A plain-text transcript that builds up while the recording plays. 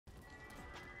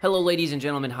Hello ladies and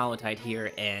gentlemen, Holotide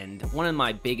here, and one of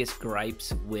my biggest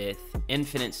gripes with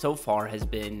Infinite so far has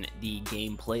been the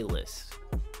game playlist.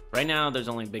 Right now there's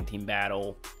only Big Team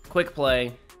Battle, Quick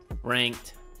Play,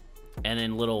 Ranked, and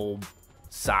then little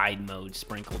side modes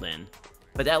sprinkled in.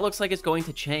 But that looks like it's going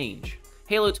to change.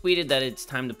 Halo tweeted that it's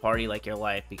time to party like your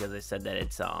life because they said that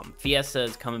it's Fiesta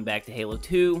is coming back to Halo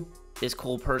 2. This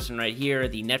cool person right here,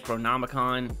 the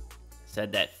Necronomicon,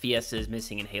 said that Fiesta is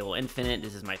missing in Halo Infinite.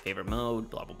 This is my favorite mode,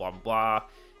 blah, blah, blah, blah.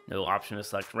 No option to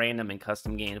select random and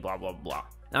custom games, blah, blah, blah.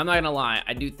 Now, I'm not gonna lie,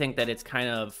 I do think that it's kind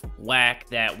of whack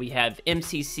that we have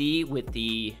MCC with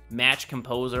the match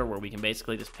composer where we can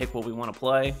basically just pick what we want to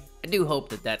play. I do hope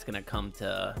that that's gonna come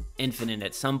to Infinite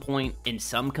at some point in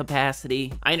some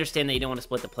capacity. I understand that you don't want to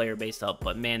split the player base up,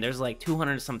 but man, there's like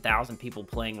 200-some thousand people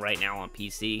playing right now on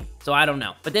PC. So I don't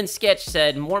know. But then Sketch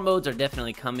said more modes are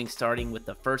definitely coming, starting with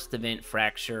the first event,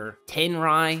 Fracture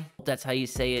Tenrai. That's how you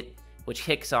say it, which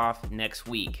kicks off next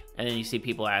week. And then you see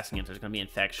people asking if there's going to be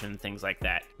infection, things like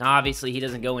that. Now, obviously, he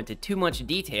doesn't go into too much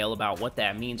detail about what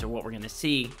that means or what we're going to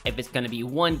see. If it's going to be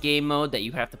one game mode that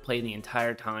you have to play the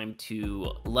entire time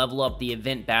to level up the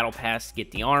event battle pass to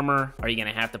get the armor, are you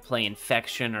going to have to play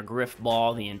infection or griff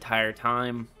ball the entire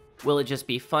time? Will it just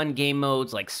be fun game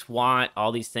modes like SWAT,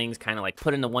 all these things kind of like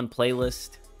put into one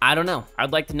playlist? I don't know.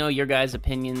 I'd like to know your guys'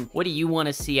 opinion. What do you want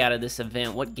to see out of this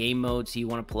event? What game modes do you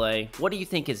want to play? What do you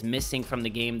think is missing from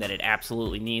the game that it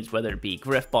absolutely needs, whether it be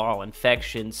Griffball,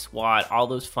 Infection, SWAT, all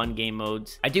those fun game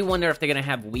modes? I do wonder if they're going to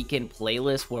have weekend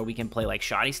playlists where we can play like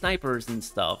Shoddy Snipers and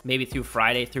stuff, maybe through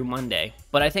Friday through Monday.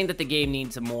 But I think that the game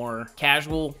needs a more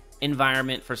casual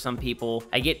environment for some people.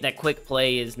 I get that quick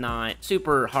play is not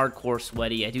super hardcore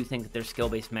sweaty. I do think that there's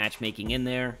skill-based matchmaking in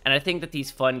there, and I think that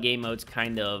these fun game modes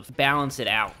kind of balance it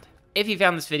out. If you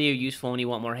found this video useful and you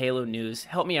want more Halo news,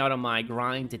 help me out on my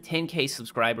grind to 10K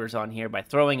subscribers on here by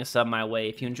throwing a sub my way.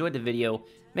 If you enjoyed the video,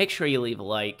 make sure you leave a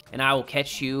like, and I will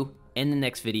catch you in the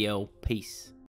next video. Peace.